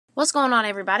What's going on,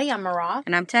 everybody? I'm Mara.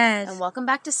 And I'm Taz. And welcome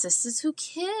back to Sisters Who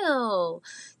Kill.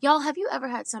 Y'all, have you ever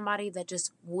had somebody that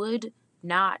just would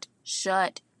not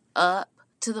shut up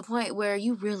to the point where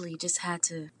you really just had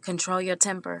to control your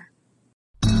temper?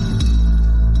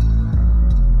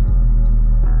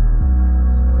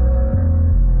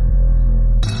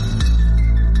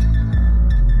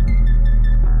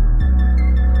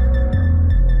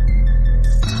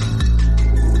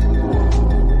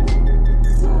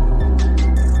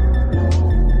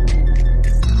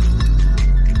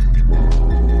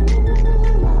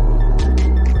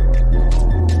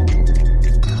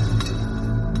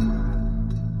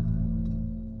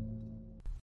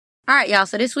 All right, y'all.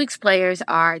 So this week's players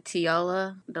are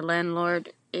Tiola, the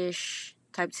landlord-ish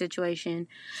type situation,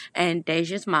 and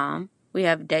Deja's mom. We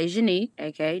have Dejanique,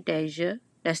 a.k.a. Deja.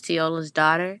 That's Tiola's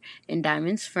daughter and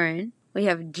Dymund's friend. We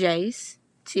have Jace,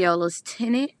 Tiola's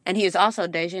tenant, and he is also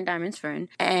Deja and Dymund's friend.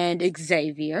 And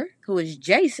Xavier, who is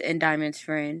Jace and Dymund's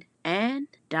friend. And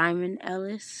Dymund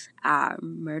Ellis, our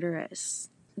murderess.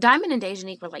 Dymund and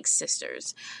Dejanique were like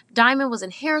sisters. Dymund was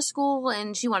in hair school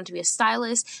and she wanted to be a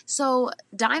stylist. So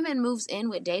Dymund moves in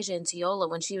with Deja and Tiola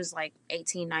when she was like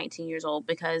 18, 19 years old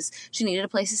because she needed a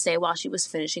place to stay while she was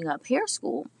finishing up hair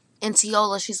school. And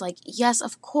Tiola, she's like, yes,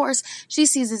 of course. She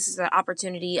sees this as an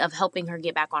opportunity of helping her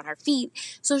get back on her feet.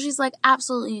 So she's like,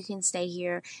 absolutely, you can stay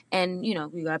here. And, you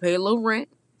gotta pay a little rent.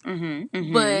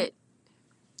 But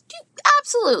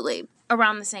absolutely.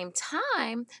 Around the same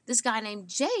time, this guy named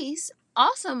Jace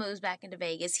also moves back into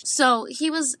Vegas. So he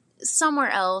was somewhere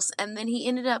else, and then he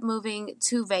ended up moving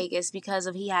to Vegas because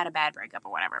he had a bad breakup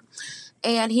or whatever.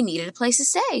 And he needed a place to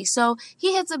stay. So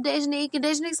he hits up Dejanique, and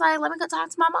Dejanique's like, let me go talk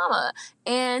to my mama.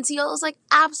 And Tiola's like,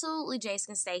 absolutely, Jace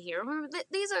can stay here. Remember,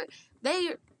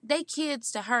 they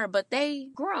kids to her, but they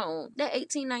grown. They're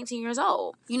 18, 19 years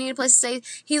old. You need a place to stay.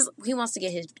 He wants to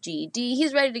get his GED.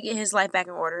 He's ready to get his life back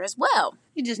in order as well.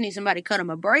 You just need somebody to cut him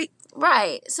a break.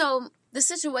 Right. So the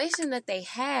situation that they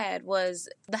had was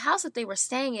the house that they were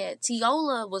staying at,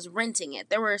 Tiola was renting it.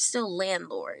 There were still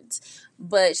landlords,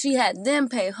 but she had them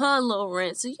pay her little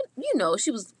rent. So,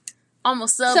 she was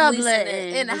almost subleasing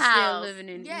it in the house. Still living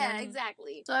in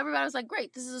exactly. So everybody was like,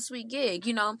 great, this is a sweet gig.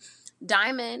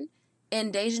 Dymund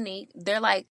and Dejanique, they're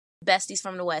like besties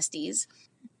from the Westies.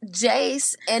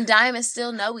 Jace and Dymund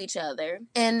still know each other.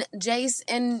 And Jace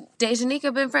and Dejanique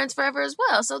have been friends forever as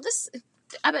well. So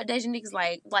I bet Dejanique's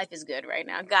like, life is good right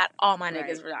now. Got all my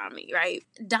niggas around me, right?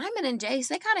 Dymund and Jace,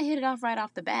 they kind of hit it off right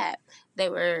off the bat. They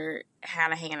were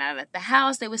kind of hanging out at the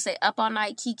house. They would stay up all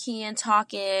night, kikiing,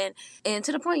 talking. And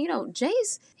to the point,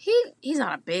 Jace, he's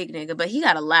not a big nigga, but he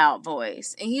got a loud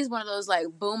voice. And he's one of those, like,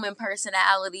 booming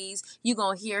personalities. You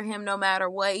gonna hear him no matter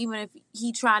what. Even if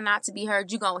he try not to be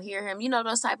heard, you gonna hear him.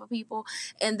 Those type of people.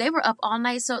 And they were up all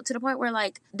night, so to the point where,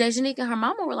 like, Dejanique and her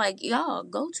mama were like, y'all,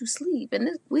 go to sleep.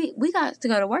 And we got to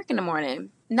go to work in the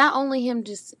morning. Not only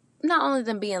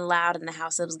them being loud in the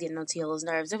house, that was getting on Tiola's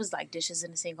nerves. There was like dishes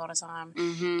in the sink all the time.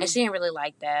 And she didn't really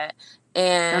like that.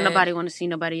 And don't nobody want to see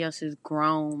nobody else's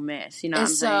grown mess. You know what I'm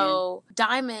saying? And so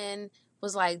Dymund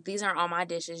was like, these aren't all my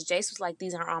dishes. Jace was like,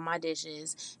 these aren't all my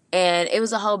dishes. And it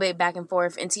was a whole big back and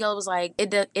forth. And Tiola was like, it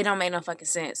don't make no fucking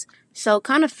sense. So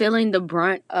kind of feeling the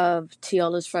brunt of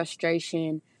Tiola's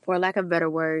frustration, for lack of better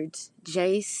words,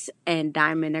 Jace and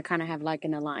Dymund, they kind of have like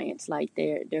an alliance. Like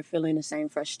they're feeling the same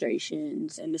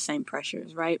frustrations and the same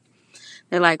pressures, right?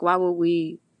 They're like, why would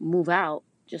we move out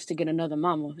just to get another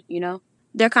mama,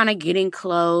 They're kind of getting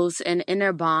close, and in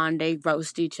their bond, they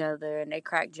roast each other and they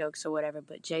crack jokes or whatever,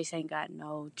 but Jace ain't got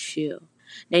no chill.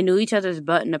 They knew each other's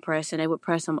button to press, and they would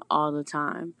press them all the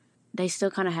time. They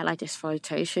still kind of had like this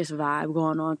flirtatious vibe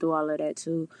going on through all of that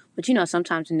too. But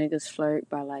sometimes niggas flirt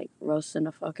by like roasting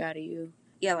the fuck out of you.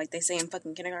 Yeah, like they say in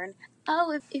fucking kindergarten.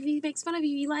 Oh, if he makes fun of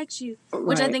you, he likes you. Right.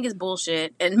 Which I think is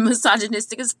bullshit and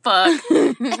misogynistic as fuck.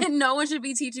 And no one should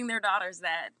be teaching their daughters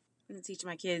that. I'm gonna teach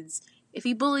my kids. If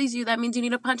he bullies you, that means you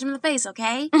need to punch him in the face,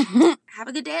 okay? Have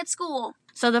a good day at school.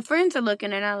 So the friends are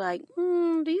looking and are like,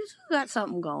 these got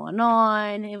something going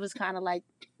on. It was kind of like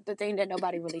the thing that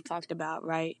nobody really talked about,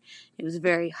 right? It was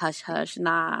very hush-hush.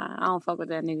 Nah, I don't fuck with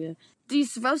that nigga.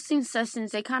 These roasting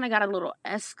sessions, they kind of got a little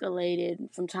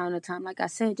escalated from time to time. Like I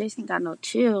said, Jason got no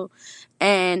chill.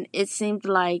 And it seemed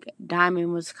like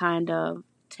Dymund was kind of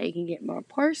taking it more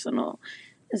personal.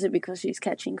 Is it because she's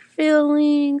catching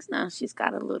feelings? Now she's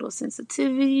got a little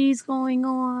sensitivities going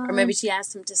on. Or maybe she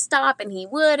asked him to stop and he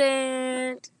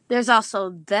wouldn't. There's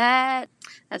also that.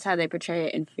 That's how they portray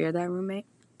it in Fear That Roommate.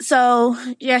 So,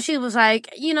 yeah, she was like,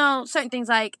 certain things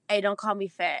like, hey, don't call me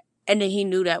fat. And then he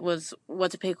knew that was what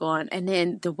to pick on. And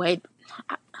then the way,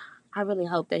 I really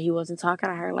hope that he wasn't talking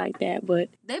to her like that, but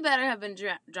They better have been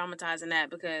dramatizing that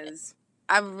because...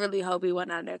 I really hope he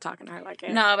wasn't out there talking to her like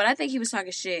that. No, but I think he was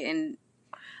talking shit, and...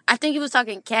 I think he was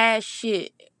talking cash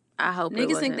shit. I hope it Niggas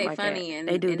wasn't think they like funny, that. and...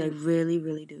 They do. And they really,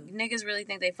 really do. niggas really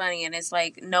think they funny, and it's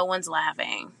like, no one's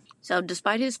laughing. So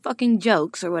despite his fucking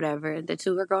jokes or whatever, the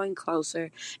two are growing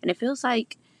closer. And it feels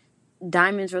like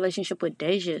Dymund's relationship with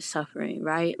Deja is suffering,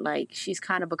 right? Like, she's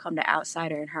kind of become the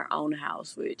outsider in her own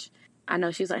house, which I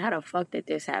know she's like, how the fuck did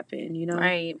this happen, you know?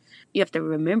 Right. You have to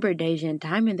remember Deja and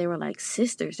Dymund, they were like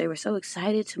sisters. They were so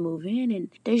excited to move in, and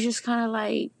they just kind of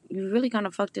like, you really kind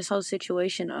of fucked this whole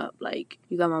situation up. Like,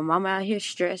 you got my mama out here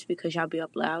stressed because y'all be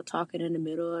up loud talking in the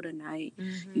middle of the night.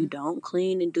 Mm-hmm. You don't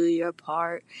clean and do your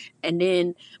part. And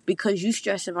then because you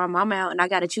stressing my mama out and I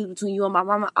got to choose between you and my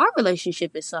mama, our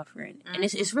relationship is suffering. Mm-hmm. And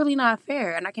it's really not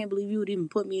fair. And I can't believe you would even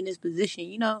put me in this position,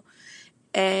 you know?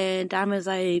 And Dymund's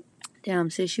like, damn,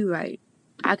 sis, you right.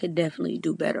 I could definitely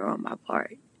do better on my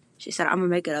part. She said, I'm going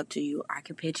to make it up to you. I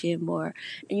can pitch in more.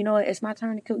 And you know what? It's my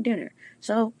turn to cook dinner.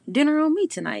 So, dinner on me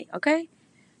tonight, okay?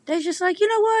 They're just like, you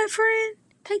know what, friend?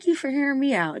 Thank you for hearing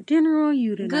me out. Dinner on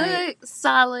you tonight. Good,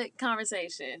 solid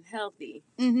conversation. Healthy.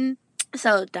 Mm-hmm.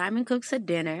 So, Dymund cooks a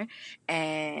dinner,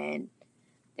 and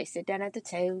they sit down at the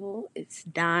table. It's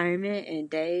Dymund and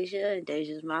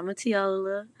Deja's mama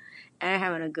Tiola. And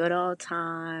having a good old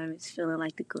time. It's feeling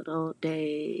like the good old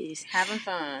days. Having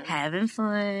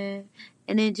fun.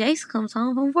 And then Jace comes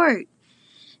home from work.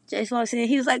 Jace walks in.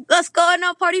 He was like, let's go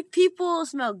now, party people.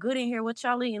 Smell good in here. What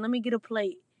y'all eating? Let me get a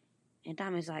plate. And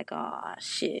Dymund's like, oh,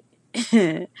 shit.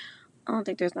 I don't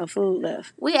think there's no food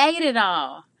left. We ate it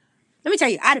all. Let me tell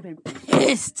you, I'd have been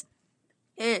pissed.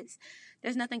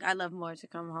 There's nothing I love more to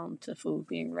come home to food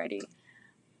being ready.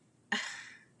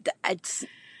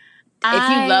 If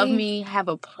you love me, have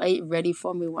a plate ready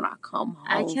for me when I come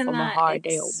home from a hard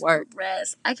day of work.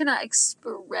 I cannot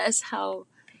express how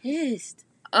pissed.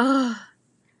 And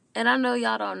I know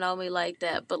y'all don't know me like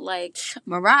that, but like...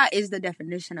 Mariah is the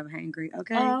definition of hangry,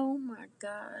 okay? Oh my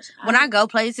gosh. When I go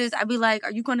places, I be like,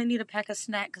 are you going to need a pack of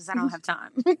snack? Because I don't have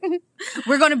time.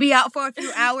 We're going to be out for a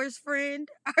few hours, friend.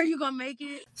 Are you going to make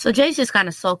it? So Jay's just kind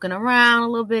of sulking around a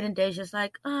little bit, and Jay's just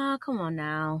like, come on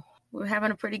now. We're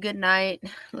having a pretty good night.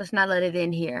 Let's not let it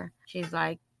end here. She's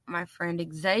like, my friend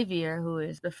Xavier, who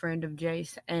is the friend of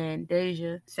Jace and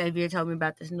Deja. Xavier told me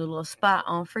about this new little spot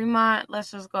on Fremont.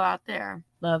 Let's just go out there.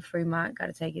 Love Fremont.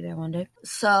 Gotta take you there one day.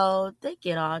 So they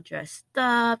get all dressed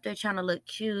up. They're trying to look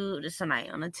cute. It's a night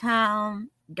on the town.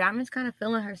 Dymund's kind of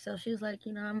feeling herself. She's like,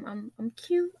 you know, I'm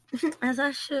cute as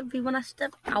I should be when I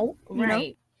step out. You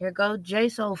know? Here goes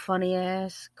Jace, old funny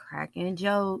ass, cracking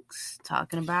jokes,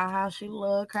 talking about how she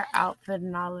look, her outfit,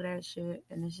 and all of that shit.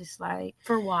 And it's just like,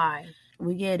 for why?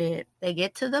 We get it. They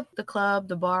get to the club,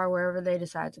 the bar, wherever they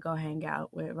decide to go hang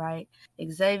out with, right?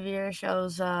 Xavier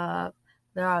shows up.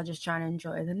 They're all just trying to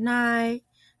enjoy the night.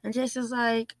 And Jace is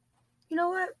like, you know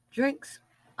what? Drinks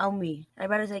on me.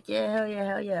 Everybody's like, yeah, hell yeah,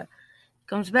 hell yeah.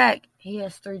 Comes back. He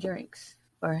has 3 drinks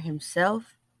for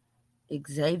himself,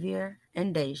 Xavier,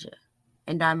 and Deja.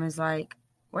 And Dymund's like,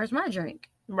 where's my drink?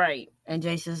 Right. And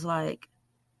Jace is like,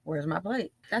 where's my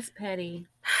plate? That's petty.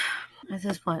 At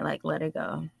this point, like, let it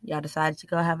go. Y'all decided to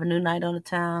go have a new night on the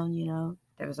town, you know.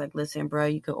 They was like, listen, bro,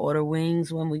 you could order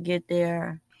wings when we get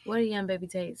there. What did young baby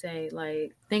Tate say?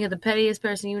 Like, think of the pettiest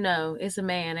person you know. It's a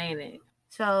man, ain't it?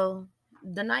 So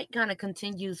the night kind of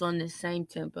continues on this same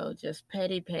tempo, just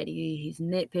petty. He's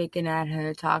nitpicking at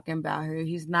her, talking about her.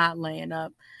 He's not laying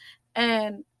up.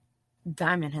 And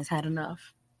Dymund has had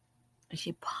enough. And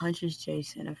she punches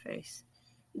Jace in the face.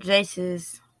 Jace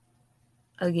is,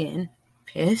 again,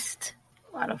 pissed.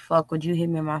 Why the fuck would you hit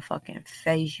me in my fucking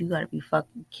face? You gotta be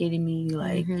fucking kidding me.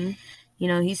 Like, you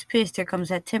know, he's pissed. Here comes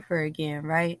that temper again,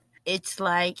 right? It's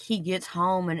like he gets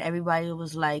home and everybody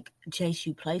was like, Jace,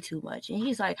 you play too much. And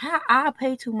he's like, how I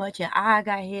play too much and I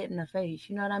got hit in the face.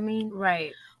 You know what I mean?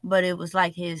 Right. But it was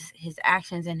like his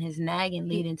actions and his nagging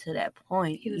leading to that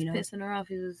point. He was pissing her off.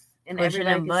 He was... And pushing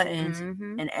them buttons,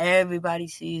 and everybody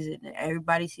sees it, and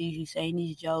everybody sees you saying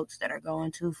these jokes that are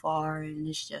going too far, and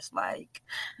it's just like,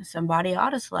 somebody ought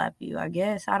to slap you, I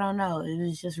guess. I don't know. It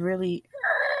was just really...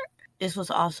 This was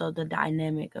also the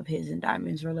dynamic of his and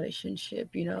Dymund's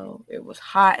relationship, you know. It was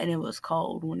hot and it was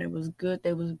cold. When it was good,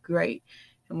 they was great.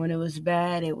 And when it was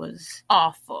bad, it was...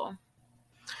 awful.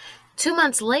 2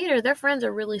 months later, their friends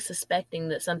are really suspecting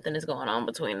that something is going on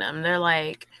between them. They're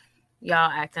like...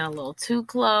 y'all acting a little too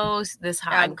close. This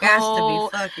hot and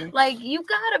cold. To be fucking. Like, you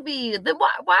gotta be.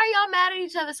 Why are y'all mad at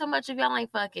each other so much if y'all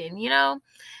ain't fucking, you know?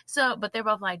 So, but they're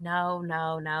both like, no,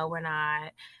 we're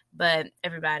not. But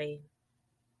everybody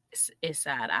is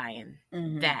side-eyeing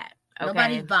that, Okay?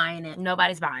 Nobody's buying it.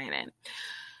 Nobody's buying it.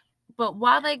 But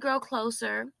while they grow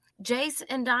closer, Jace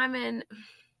and Dymund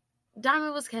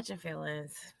was catching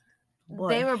feelings. Boy.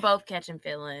 They were both catching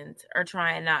feelings or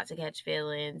trying not to catch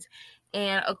feelings.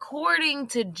 And according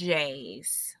to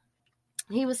Jace,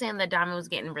 he was saying that Dymund was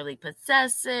getting really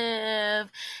possessive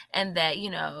and that, you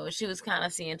know, she was kind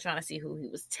of trying to see who he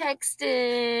was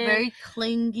texting. Very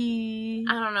clingy.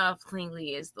 I don't know if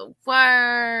clingy is the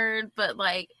word, but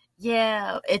like...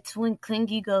 Yeah, it's when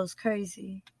clingy goes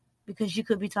crazy. Because you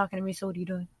could be talking to me, so what are you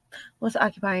doing? What's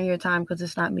occupying your time? Because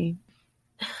it's not me.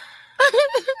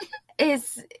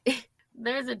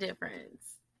 There's a difference.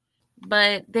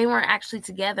 But they weren't actually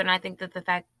together, and I think that the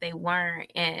fact that they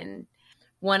weren't, and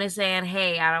one is saying,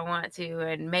 hey, I don't want to,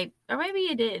 and maybe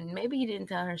he didn't. Maybe he didn't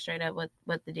tell her straight up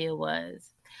what the deal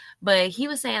was. But he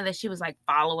was saying that she was like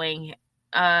following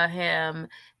him,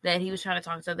 that he was trying to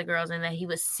talk to other girls, and that he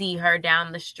would see her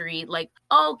down the street. Like,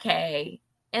 okay.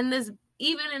 And this,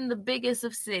 even in the biggest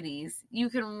of cities, you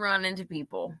can run into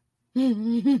people.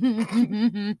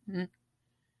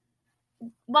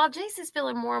 While Jace is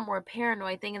feeling more and more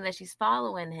paranoid, thinking that she's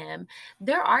following him,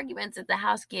 their arguments at the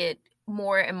house get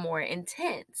more and more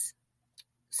intense.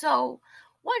 So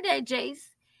one day, Jace,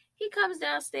 he comes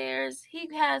downstairs. He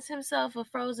has himself a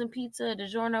frozen pizza,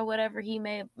 DiGiorno, whatever he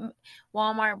made,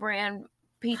 Walmart brand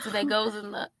pizza that goes in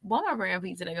the Walmart brand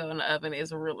pizza that goes in the oven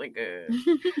is really good.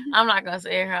 I'm not gonna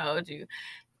say how old you.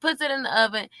 Puts it in the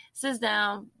oven, sits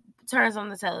down, turns on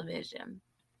the television.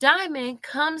 Dymund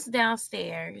comes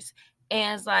downstairs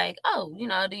and is like, oh, you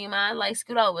know, do you mind? Like,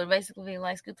 scoot over. Basically being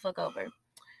like, scoot the fuck over.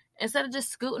 Instead of just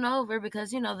scooting over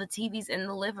because, you know, the TV's in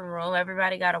the living room,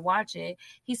 everybody got to watch it,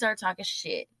 he started talking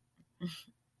shit.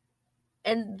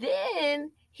 And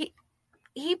then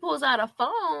he pulls out a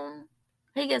phone.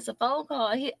 He gets a phone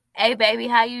call. Hey, baby,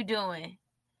 how you doing?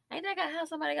 Ain't that how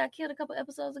somebody got killed a couple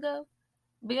episodes ago?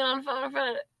 Being on the phone in front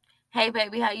of it. Hey,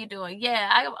 baby, how you doing?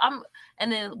 Yeah, I'm...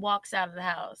 And then walks out of the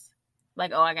house.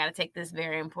 Like, oh, I got to take this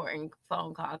very important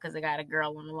phone call because I got a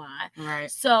girl on the line. Right.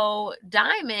 So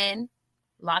Dymund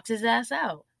locks his ass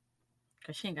out.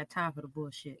 Because she ain't got time for the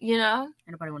bullshit. You know?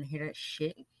 Anybody want to hear that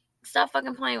shit? Stop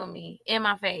fucking playing with me in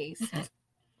my face.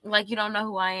 Like you don't know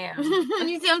who I am.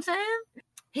 You see what I'm saying?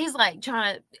 He's like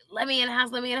trying to let me in the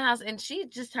house. And she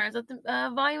just turns up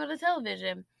the volume of the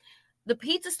television. The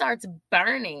pizza starts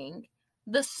burning.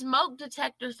 The smoke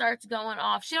detector starts going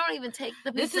off. She don't even take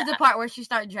the pizza. This is the part where she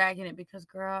started dragging it because,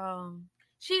 girl,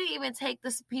 she didn't even take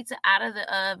this pizza out of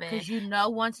the oven. Because you know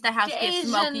once the house gets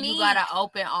smoky, you got to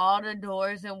open all the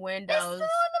doors and windows. It's still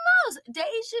in the most.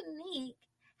 Dejanique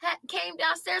came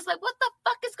downstairs like, what the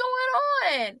fuck is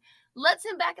going on? Lets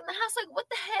him back in the house like, what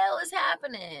the hell is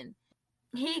happening?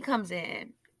 He comes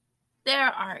in.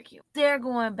 They're arguing. They're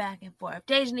going back and forth.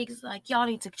 Dejanique is like, y'all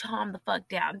need to calm the fuck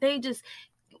down. They just...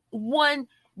 One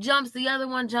jumps, the other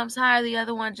one jumps higher, the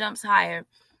other one jumps higher.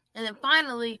 And then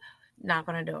finally, knock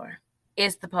on the door.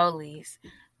 It's the police.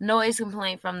 Noise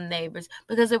complaint from the neighbors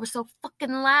because they were so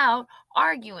fucking loud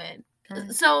arguing.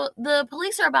 Mm-hmm. So the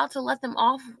police are about to let them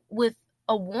off with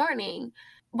a warning.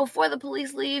 Before the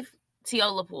police leave,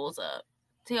 Teola pulls up.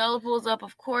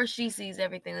 Of course, she sees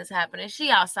everything that's happening. She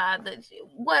outside.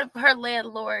 What her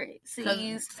landlord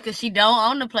sees. Because she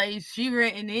don't own the place. She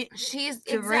renting it. She's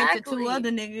to rent to two other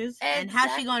niggas. Exactly. And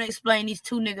how she gonna explain these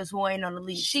two niggas who ain't on the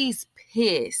lease? She's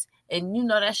pissed. And you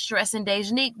know that's stressing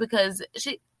Dejanique because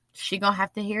she gonna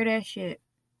have to hear that shit.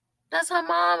 That's her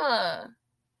mama.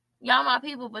 Y'all my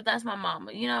people, but that's my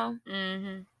mama, you know?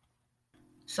 Mm-hmm.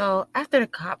 So, after the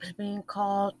cops being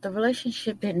called, the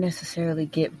relationship didn't necessarily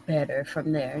get better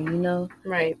from there, you know?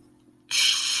 Right.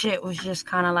 Shit was just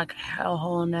kind of like a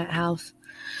hellhole in that house.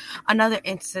 Another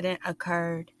incident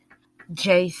occurred.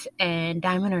 Jace and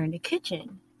Dymund are in the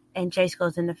kitchen. And Jace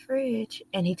goes in the fridge,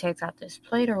 and he takes out this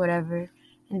plate or whatever.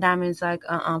 And Dymund's like,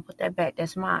 put that back,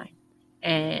 that's mine.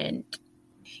 And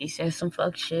he says some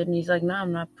fuck shit, and he's like, nah,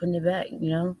 I'm not putting it back, you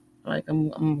know? Like, I'm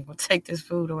going to take this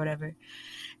food or whatever.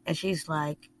 And she's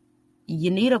like, you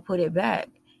need to put it back.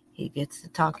 He gets to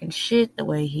talking shit the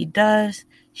way he does.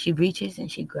 She reaches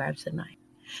and she grabs the knife.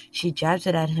 She jabs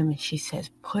it at him and she says,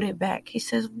 put it back. He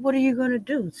says, what are you going to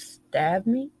do? Stab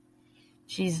me?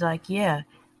 She's like, yeah.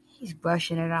 He's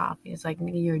brushing it off. He's like,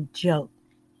 nigga, you're a joke.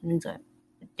 And he's like,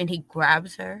 and he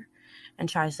grabs her and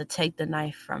tries to take the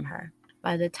knife from her.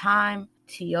 By the time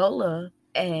Teola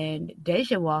and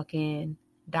Deja walk in,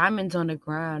 Dymund's on the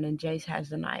ground and Jace has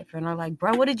the knife. And they're like,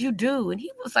 bro, what did you do? And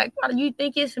he was like, why do you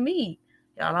think it's me?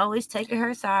 Y'all always taking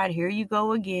her side. Here you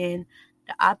go again.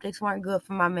 The optics weren't good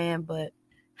for my man, but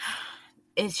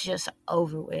it's just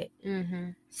over with.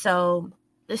 Mm-hmm. So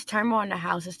This turmoil in the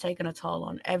house is taking a toll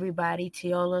on everybody.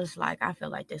 Teola's like, I feel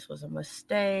like this was a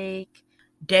mistake.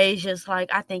 Deja's like,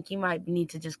 I think you might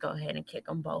need to just go ahead and kick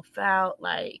them both out.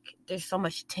 Like, there's so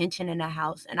much tension in the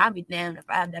house. And I'd be damned if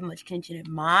I have that much tension in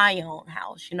my own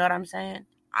house. You know what I'm saying?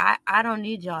 I don't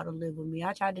need y'all to live with me.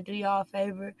 I tried to do y'all a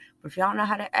favor. But if y'all know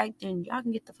how to act, then y'all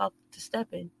can get the fuck to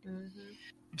stepping.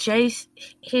 Jace,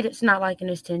 he's not liking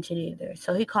this tension either.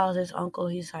 So he calls his uncle.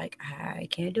 He's like, I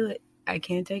can't do it. I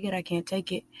can't take it. I can't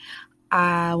take it.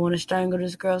 I want to strangle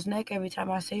this girl's neck every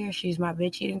time I see her. She's my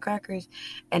bitch eating crackers.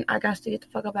 And I got to get the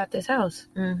fuck up out this house.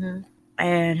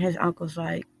 And his uncle's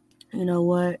like, you know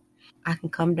what? I can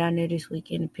come down there this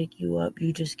weekend and pick you up.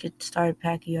 You just get started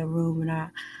packing your room,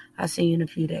 and I'll see you in a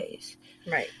few days.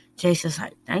 Right. Jason's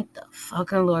like, thank the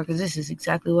fucking Lord, because this is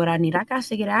exactly what I need. I got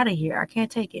to get out of here. I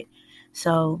can't take it.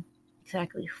 So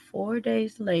exactly 4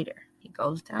 days later, he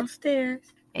goes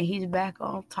downstairs. And he's back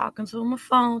on talking to him on the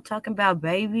phone, talking about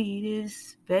baby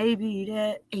this, baby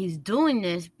that. He's doing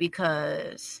this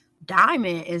because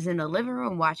Dymund is in the living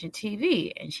room watching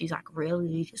TV. And she's like,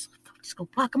 really? Just gonna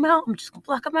block him out? I'm just gonna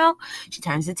block him out? She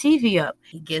turns the TV up.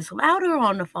 He gets louder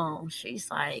on the phone.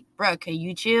 She's like, bro, can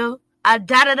you chill?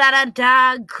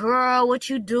 Da, girl, what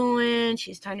you doing?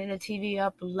 She's turning the TV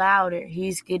up louder.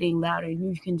 He's getting louder.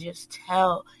 You can just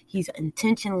tell he's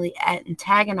intentionally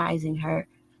antagonizing her.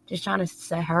 Just trying to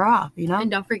set her off, you know?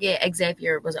 And don't forget,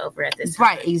 Xavier was over at this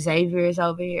time. Right, Xavier is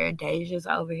over here. Deja's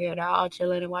over here. They're all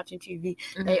chilling and watching TV.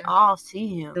 They all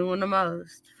see him doing the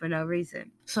most for no reason.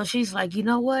 So she's like, you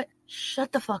know what?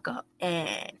 Shut the fuck up.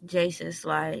 And Jason's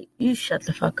like, you shut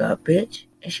the fuck up, bitch.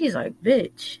 And she's like,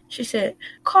 bitch. She said,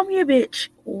 call me a bitch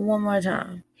one more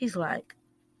time. He's like,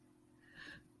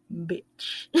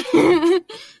 bitch.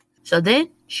 So then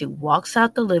she walks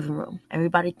out the living room.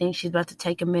 Everybody thinks she's about to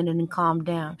take a minute and calm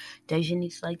down.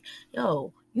 Dejanique's like,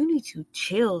 yo, you need to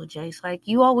chill, Jace. Like,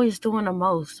 you always doing the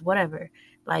most, whatever.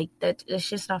 Like, that's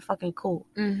just not fucking cool.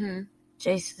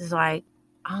 Jace is like,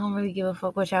 I don't really give a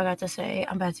fuck what y'all got to say.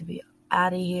 I'm about to be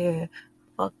out of here.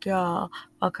 Fuck y'all.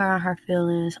 Fuck her and her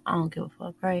feelings. I don't give a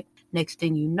fuck, right? Next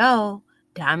thing you know,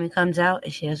 Dymund comes out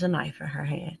and she has a knife in her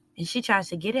hand. And she tries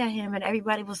to get at him, and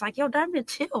everybody was like, yo, Dymund,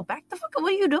 chill. Back the fuck up.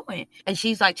 What are you doing? And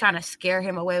she's like trying to scare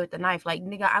him away with the knife. Like,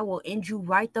 nigga, I will end you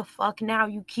right the fuck now.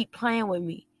 You keep playing with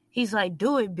me. He's like,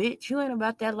 do it, bitch. You ain't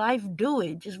about that life. Do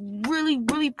it. Just really,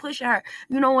 really push her.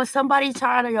 You know, when somebody's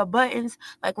tired of your buttons,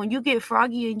 like when you get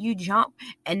froggy and you jump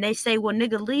and they say, well,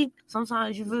 nigga, leap.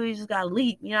 Sometimes you really just got to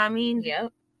leap. You know what I mean?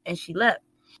 Yep. And she leapt.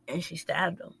 And she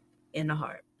stabbed him in the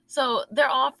heart. So they're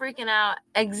all freaking out.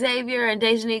 Xavier and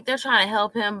Dejanique, they're trying to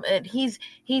help him. And he's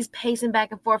pacing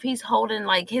back and forth. He's holding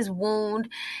like his wound.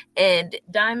 And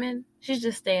Dymund, she's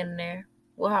just standing there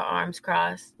with her arms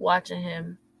crossed, watching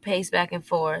him pace back and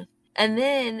forth. And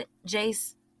then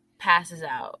Jace passes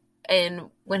out. And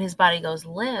when his body goes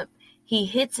limp, he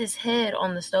hits his head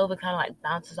on the stove and kind of like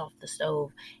bounces off the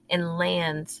stove and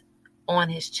lands on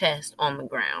his chest on the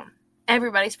ground.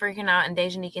 Everybody's freaking out, and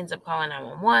Dejanique ends up calling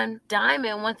 911.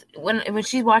 Dymund, when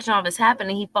she's watching all this happen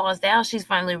and he falls down, she's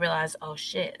finally realized, oh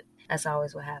shit, that's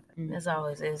always what happens. It's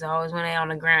always when they're on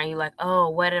the ground, you're like, oh,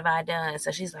 what have I done?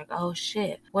 So she's like, oh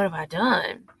shit, what have I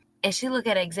done? And she look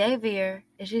at Xavier,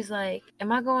 and she's like,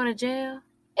 am I going to jail?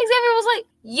 Xavier was like,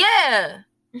 yeah.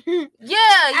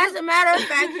 Yeah. As a matter of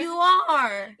fact, you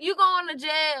are. You going to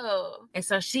jail. And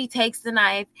so she takes the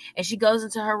knife and she goes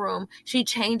into her room. She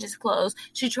changes clothes.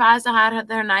 She tries to hide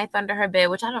her knife under her bed,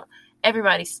 which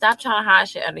everybody stop trying to hide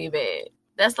shit under your bed.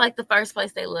 That's like the first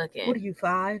place they look in. What are you,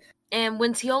 5? And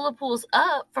when Teola pulls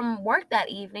up from work that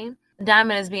evening,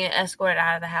 Dymund is being escorted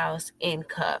out of the house in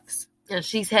cuffs. And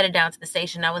she's headed down to the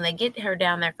station. Now, when they get her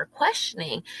down there for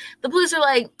questioning, the police are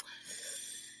like,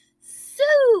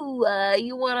 so,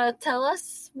 you want to tell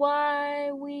us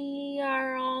why we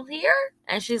are all here?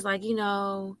 And she's like, you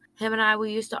know, him and I,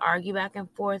 we used to argue back and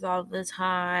forth all the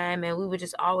time, and we would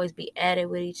just always be at it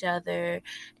with each other.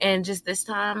 And just this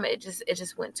time, it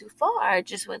just went too far. It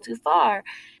just went too far.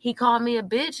 He called me a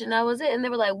bitch, and that was it. And they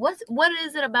were like, what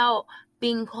is it about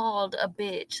being called a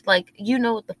bitch? Like, you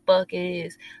know what the fuck it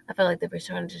is. I felt like they were just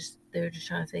trying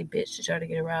to say bitch to try to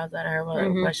get a rouse out of her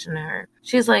while questioning her.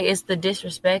 She's like, it's the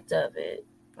disrespect of it.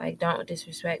 Like, don't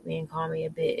disrespect me and call me a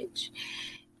bitch.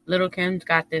 Little Kim's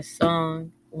got this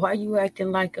song, why you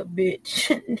acting like a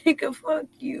bitch? Nigga, fuck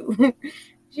you.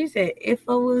 She said, if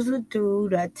I was a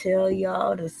dude, I'd tell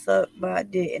y'all to suck my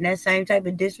dick. And that same type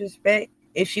of disrespect,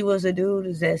 if she was a dude,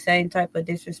 is that same type of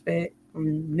disrespect.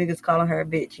 Niggas calling her a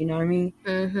bitch, you know what I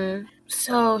mean?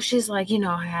 So she's like,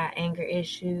 I had anger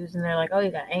issues. And they're like, oh,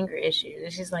 you got anger issues.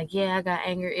 And she's like, yeah, I got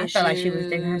anger issues. I felt like she was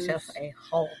digging herself a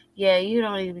hole. Yeah, you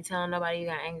don't need to be telling nobody you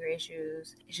got anger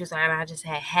issues. She was like, and I just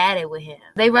had it with him.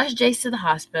 They rushed Jace to the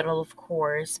hospital, of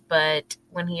course. But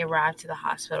when he arrived to the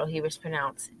hospital, he was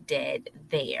pronounced dead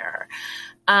there.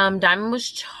 Dymund was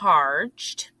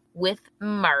charged with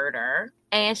murder.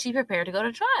 And she prepared to go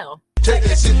to trial. Take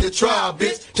that shit to trial,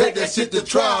 bitch. Take that shit to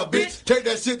trial, bitch. Take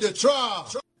that shit to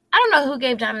trial. I don't know who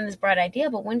gave Dymund this bright idea,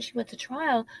 but when she went to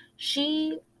trial,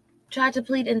 she tried to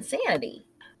plead insanity.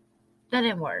 That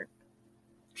didn't work.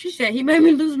 She said, he made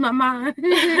me lose my mind.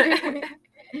 That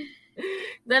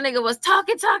nigga was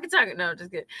talking. No,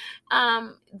 just kidding.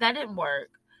 That didn't work.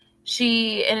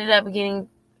 She ended up getting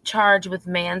charged with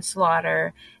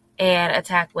manslaughter and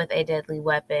attack with a deadly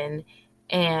weapon.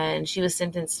 And she was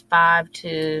sentenced 5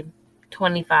 to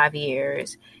 25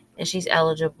 years. And she's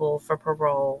eligible for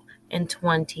parole in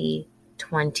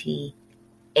 2028.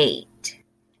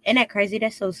 Isn't that crazy?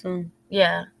 That's so soon.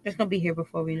 Yeah. It's going to be here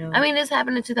before we know it. I mean, this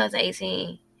happened in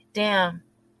 2018. Damn.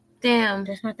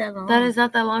 That's not that long. That is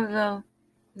not that long ago.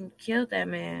 You killed that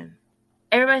man.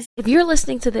 Everybody. If you're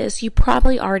listening to this, you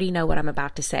probably already know what I'm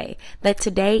about to say, that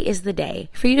today is the day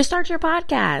for you to start your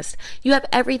podcast. You have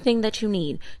everything that you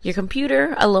need: your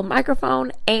computer, a little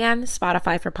microphone, and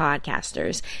Spotify for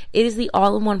podcasters. It is the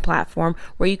all-in-one platform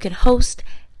where you can host,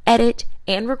 edit,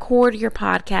 and record your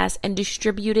podcast and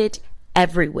distribute it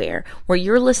everywhere. Where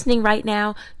you're listening right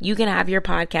now, you can have your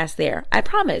podcast there. I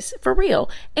promise, for real.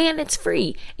 And it's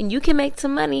free. And you can make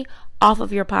some money off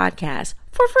of your podcast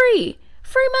for free.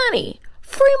 Free money.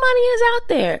 Free money is out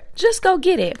there. Just go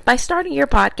get it by starting your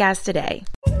podcast today.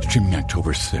 Streaming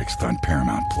October 6th on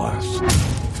Paramount Plus.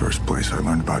 First place I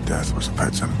learned about death was a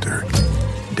pet cemetery.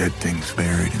 Dead things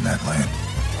buried in that land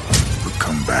would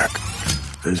come back.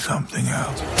 There's something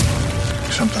else.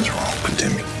 Something's wrong with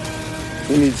Timmy.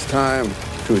 He needs time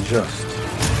to adjust.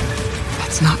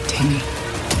 That's not Timmy.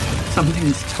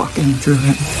 Something's fucking through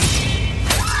him.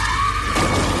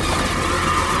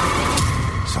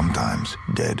 Sometimes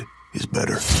dead is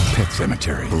better. Pet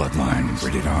Cemetery, Bloodlines,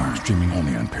 rated R. Streaming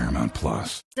only on Paramount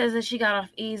Plus. Says that she got off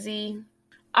easy.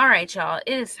 All right, y'all.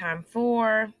 It is time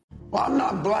for... Well, I'm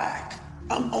not black.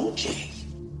 I'm OJ.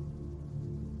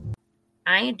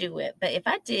 I ain't do it, but if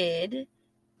I did,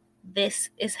 this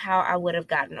is how I would have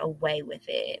gotten away with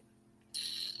it.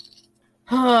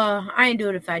 I ain't do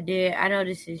it if I did. I know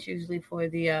this is usually for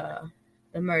the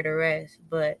murderess,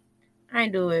 but I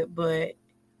ain't do it. But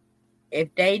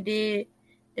if they did,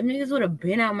 them niggas would have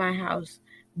been out my house.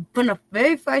 From the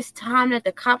very first time that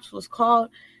the cops was called,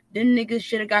 them niggas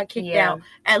should have got kicked out.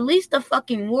 At least a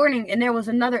fucking warning, and there was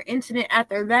another incident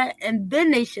after that, and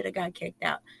then they should have got kicked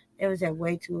out. It was there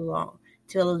way too long.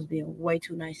 Till was being way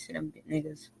too nice to them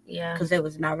niggas. Yeah. Because they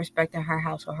was not respecting her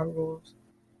house or her rules.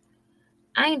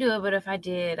 I ain't do it, but if I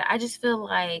did, I just feel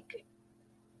like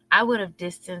I would have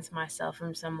distanced myself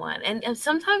from someone. And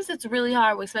sometimes it's really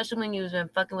hard, especially when you've been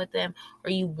fucking with them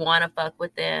or you want to fuck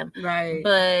with them. Right.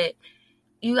 But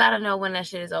you got to know when that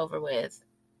shit is over with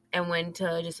and when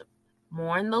to just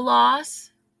mourn the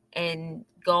loss and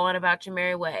go on about your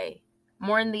merry way.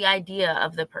 Mourn the idea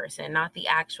of the person, not the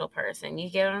actual person. You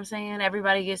get what I'm saying?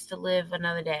 Everybody gets to live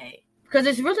another day. Because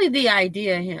it's really the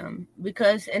idea of him.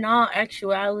 Because in all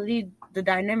actuality, the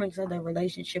dynamics of their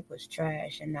relationship was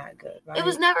trash and not good. Right? It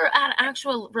was never an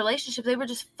actual relationship. They were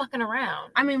just fucking around.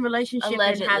 I mean, relationship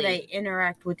Allegedly. And how they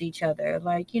interact with each other.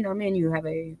 Like, me and you have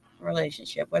a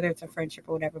relationship, whether it's a friendship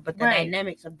or whatever. But the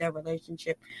dynamics of their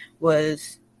relationship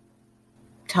was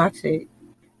toxic.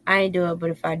 I ain't do it, but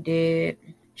if I did,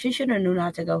 she should have knew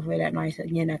not to go for that knife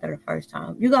again after the first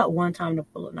time. You got one time to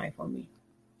pull a knife on me.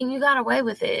 And you got away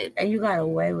with it. And you got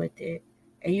away with it.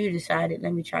 And you decided,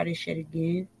 let me try this shit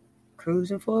again.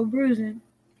 Cruising for a bruising.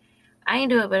 I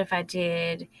ain't do it, but if I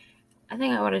did, I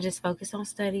think I would have just focused on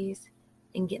studies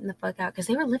and getting the fuck out. Because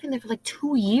they were living there for like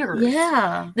 2 years.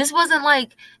 Yeah. This was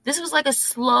like a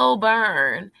slow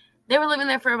burn. They were living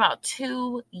there for about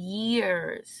 2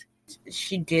 years.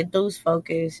 She did lose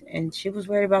focus, and she was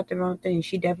worried about the wrong thing.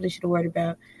 She definitely should have worried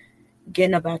about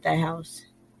getting up out that house.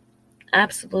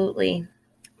 Absolutely.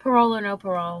 Parole or no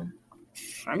parole?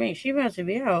 I mean, she about to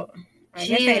be out. I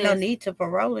guess ain't no need to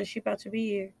parole her. She about to be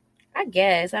here. I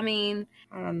guess. I mean,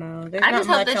 I don't know. I just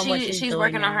hope that she's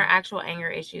working on her actual anger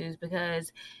issues,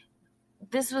 because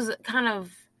this was kind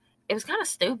of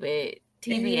stupid,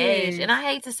 TBH. And I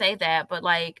hate to say that, but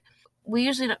like,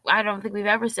 I don't think we've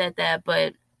ever said that,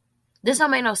 but this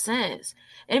don't make no sense.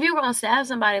 And if you were going to stab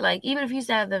somebody, like, even if you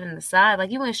stabbed them in the side,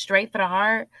 like, you went straight for the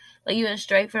heart. Like, you went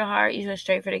straight for the heart. You went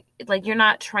straight for the, like, you're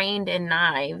not trained in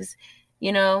knives,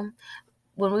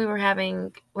 when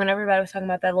everybody was talking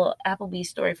about that little Applebee's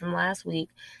story from last week,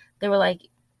 they were like,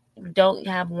 don't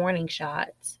have warning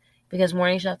shots because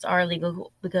warning shots are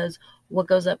illegal because what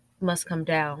goes up must come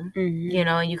down,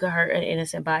 and you could hurt an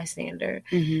innocent bystander.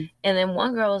 And then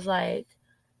one girl was like,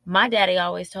 my daddy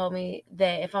always told me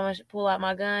that if I'm going to pull out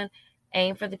my gun,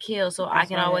 aim for the kill. So I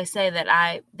can always say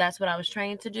that that's what I was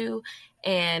trained to do.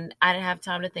 And I didn't have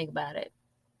time to think about it.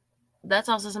 That's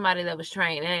also somebody that was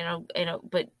trained. And,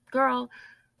 but girl,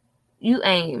 you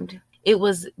aimed. It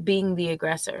was being the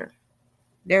aggressor.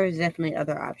 There was definitely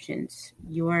other options.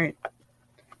 You weren't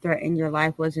threatened. Your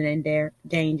life wasn't in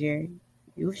danger.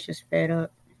 You was just fed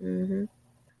up.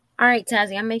 All right,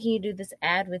 Tazzy, I'm making you do this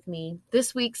ad with me.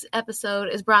 This week's episode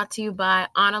is brought to you by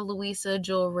Ana Luisa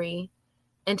Jewelry.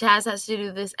 And Taz has to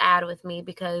do this ad with me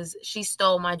because she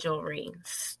stole my jewelry.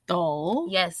 Stole?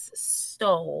 Yes,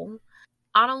 stole.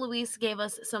 Ana Luisa gave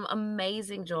us some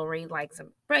amazing jewelry, like some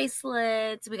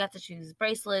bracelets. We got to choose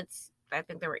bracelets. I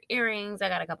think there were earrings. I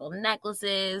got a couple of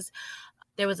necklaces.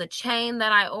 There was a chain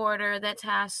that I ordered that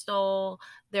Taz stole.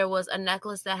 There was a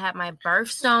necklace that had my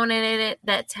birthstone in it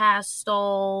that Taz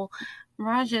stole.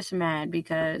 I was just mad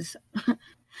because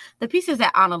the pieces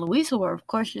that Ana Luisa were, of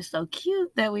course, just so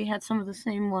cute that we had some of the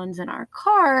same ones in our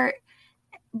cart.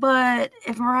 But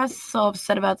if Mariah's so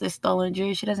upset about this stolen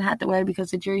jewelry, she doesn't have to worry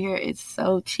because the jewelry here is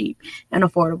so cheap and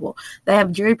affordable. They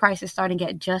have jewelry prices starting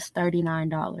at just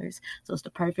 $39. So it's the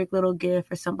perfect little gift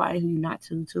for somebody who's not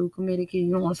too committed.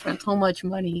 You don't want to spend too much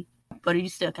money, but you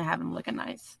still can have them looking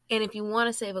nice. And if you want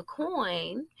to save a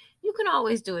coin, you can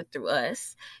always do it through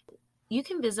us. You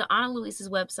can visit Ana Luisa's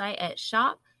website at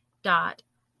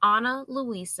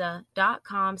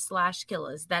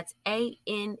shop.analuisa.com/killers. That's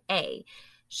ANA.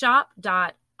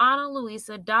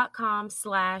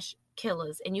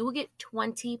 shop.analuisa.com/killers, and you will get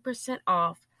 20%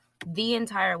 off the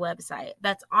entire website.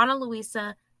 That's Ana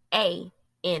Luisa,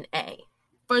 ANA,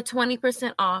 for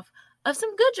 20% off of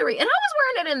some good jewelry. And I was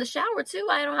wearing it in the shower too.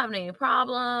 I don't have any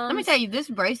problems. Let me tell you, this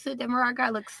bracelet that Mariah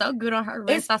got looks so good on her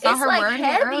wrist. I saw it's her like wearing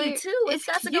heavy it earlier. Too. It's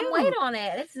got cute. some weight on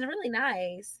it. It's really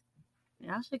nice.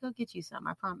 Yeah, I should go get you some.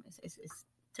 I promise. It's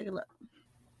take a look.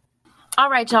 All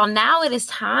right, y'all. Now it is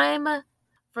time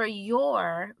for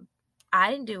your I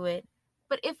didn't do it,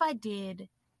 but if I did,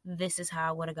 this is how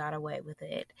I would have got away with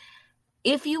it.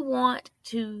 If you want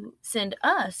to send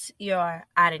us your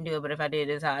I didn't do it, but if I did,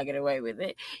 this is how I get away with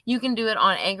it, you can do it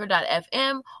on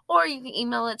anchor.fm, or you can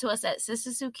email it to us at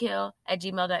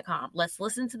sisterswhokill@gmail.com. Let's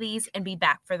listen to these and be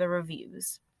back for the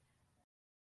reviews.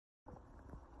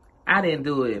 I didn't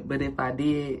do it, but if I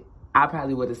did, I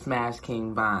probably would have smashed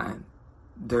King Von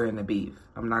during the beef.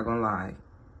 I'm not gonna lie.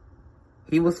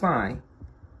 He was fine.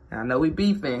 I know we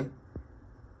beefing,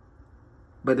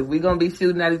 but if we gonna be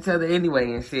shooting at each other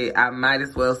anyway and shit, I might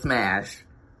as well smash.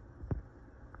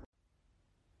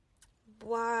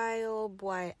 Boy, oh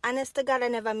boy. Honest to God, I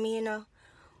never mean no.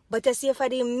 But I see if I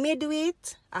didn't me do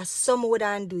it, some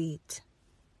wouldn't do it.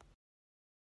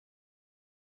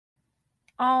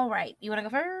 All right. You want to go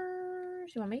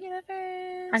first? You want me to go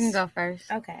first? I can go first.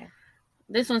 Okay.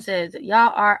 This one says,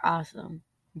 y'all are awesome.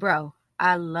 Bro,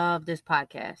 I love this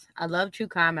podcast. I love true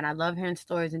crime, and I love hearing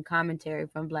stories and commentary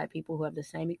from Black people who have the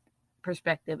same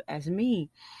perspective as me.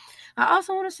 I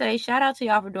also want to say shout out to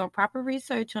y'all for doing proper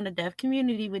research on the deaf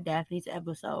community with Daphne's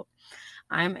episode.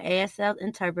 I'm an ASL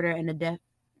interpreter, and the deaf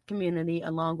community,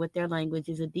 along with their language,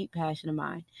 is a deep passion of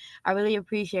mine. I really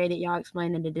appreciated y'all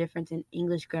explaining the difference in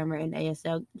English grammar and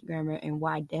ASL grammar and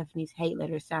why Daphne's hate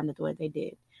letters sounded the way they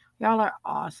did. Y'all are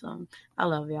awesome. I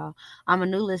love y'all. I'm a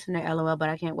new listener, LOL, but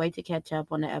I can't wait to catch up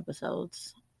on the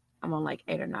episodes. I'm on like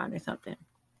 8 or 9 or something.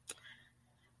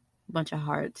 Bunch of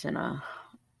hearts and a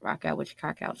rock out with your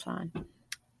cock out sign.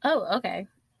 Oh, okay.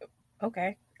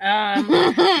 Okay.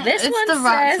 This it's one the says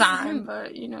rock sign,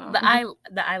 but you know. The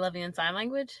I love you in sign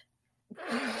language.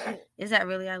 Is that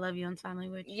really I love you in sign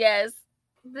language? Yes.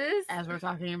 This, as we're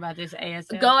talking about this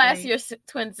ASL. Go ask your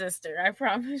twin sister. I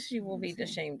promise she will be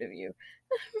ashamed of you.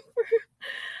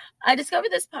 I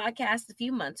discovered this podcast a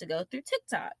few months ago through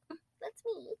TikTok. That's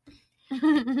me.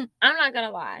 I'm not gonna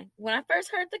lie. When I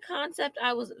first heard the concept,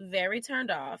 I was very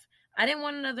turned off. I didn't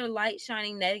want another light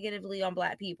shining negatively on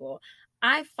Black people.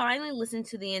 I finally listened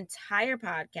to the entire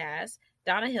podcast,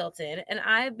 Donna Hilton, and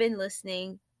I've been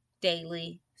listening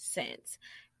daily since.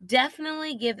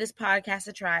 Definitely give this podcast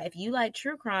a try if you like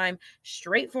true crime,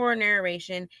 straightforward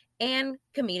narration, and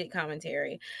comedic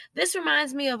commentary. This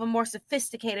reminds me of a more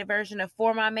sophisticated version of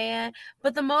For My Man,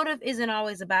 but the motive isn't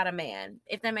always about a man,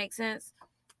 if that makes sense.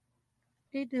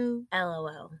 They do.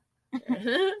 LOL.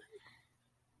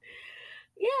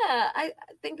 Yeah, I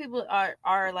think people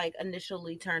are like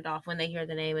initially turned off when they hear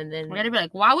the name, and then they'll be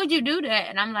like, "Why would you do that?"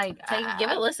 And I'm like, give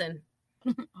it a listen.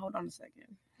 Hold on a second.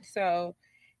 So,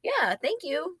 yeah, thank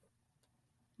you.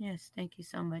 Yes, thank you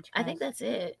so much. I think that's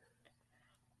it.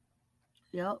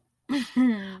 Yep.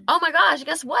 Oh my gosh!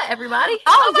 Guess what, everybody?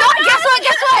 Oh, guess what?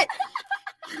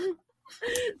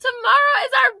 Tomorrow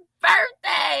is our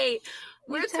birthday.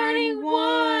 We're turning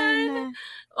 1.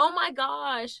 Oh my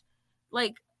gosh!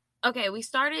 Like, okay, we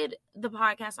started the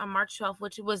podcast on March 12th,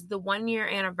 which was the 1 year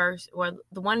anniversary, or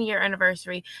the 1 year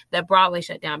anniversary that Broadway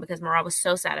shut down because Mariah was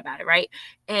so sad about it, right?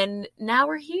 And now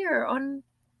we're here on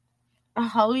a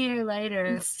whole year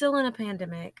later, still in a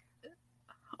pandemic,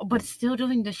 but still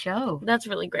doing the show. That's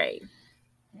really great.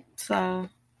 So,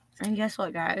 and guess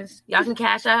what, guys? Y'all can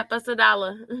cash up us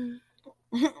 $1.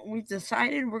 We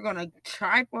decided we're gonna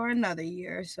try for another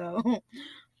year, so we'll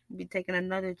be taking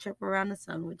another trip around the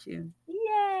sun with you.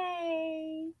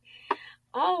 Yay!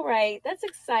 All right, that's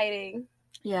exciting.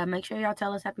 Yeah, make sure y'all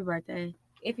tell us happy birthday.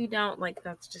 If you don't, like,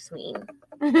 that's just mean.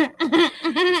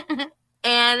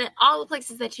 And all the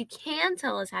places that you can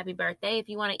tell us happy birthday, if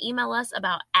you want to email us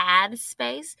about ad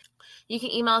space, you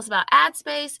can email us about ad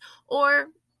space, or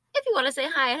if you want to say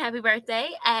hi and happy birthday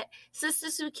at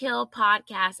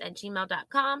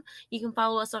sisterswhokillpodcast@gmail.com. You can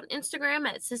follow us on Instagram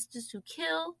at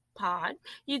sisterswhokillpod.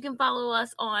 You can follow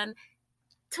us on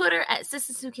Twitter at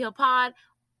sisterswhokillpod.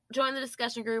 Join the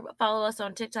discussion group. Follow us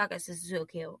on TikTok at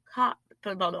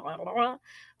sisterswhokillpod.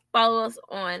 Follow us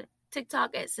on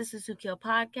TikTok at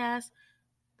sisterswhokillpodcast.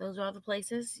 Those are all the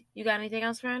places. You got anything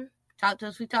else, friend? Talk to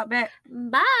us. We talk back.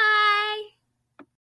 Bye.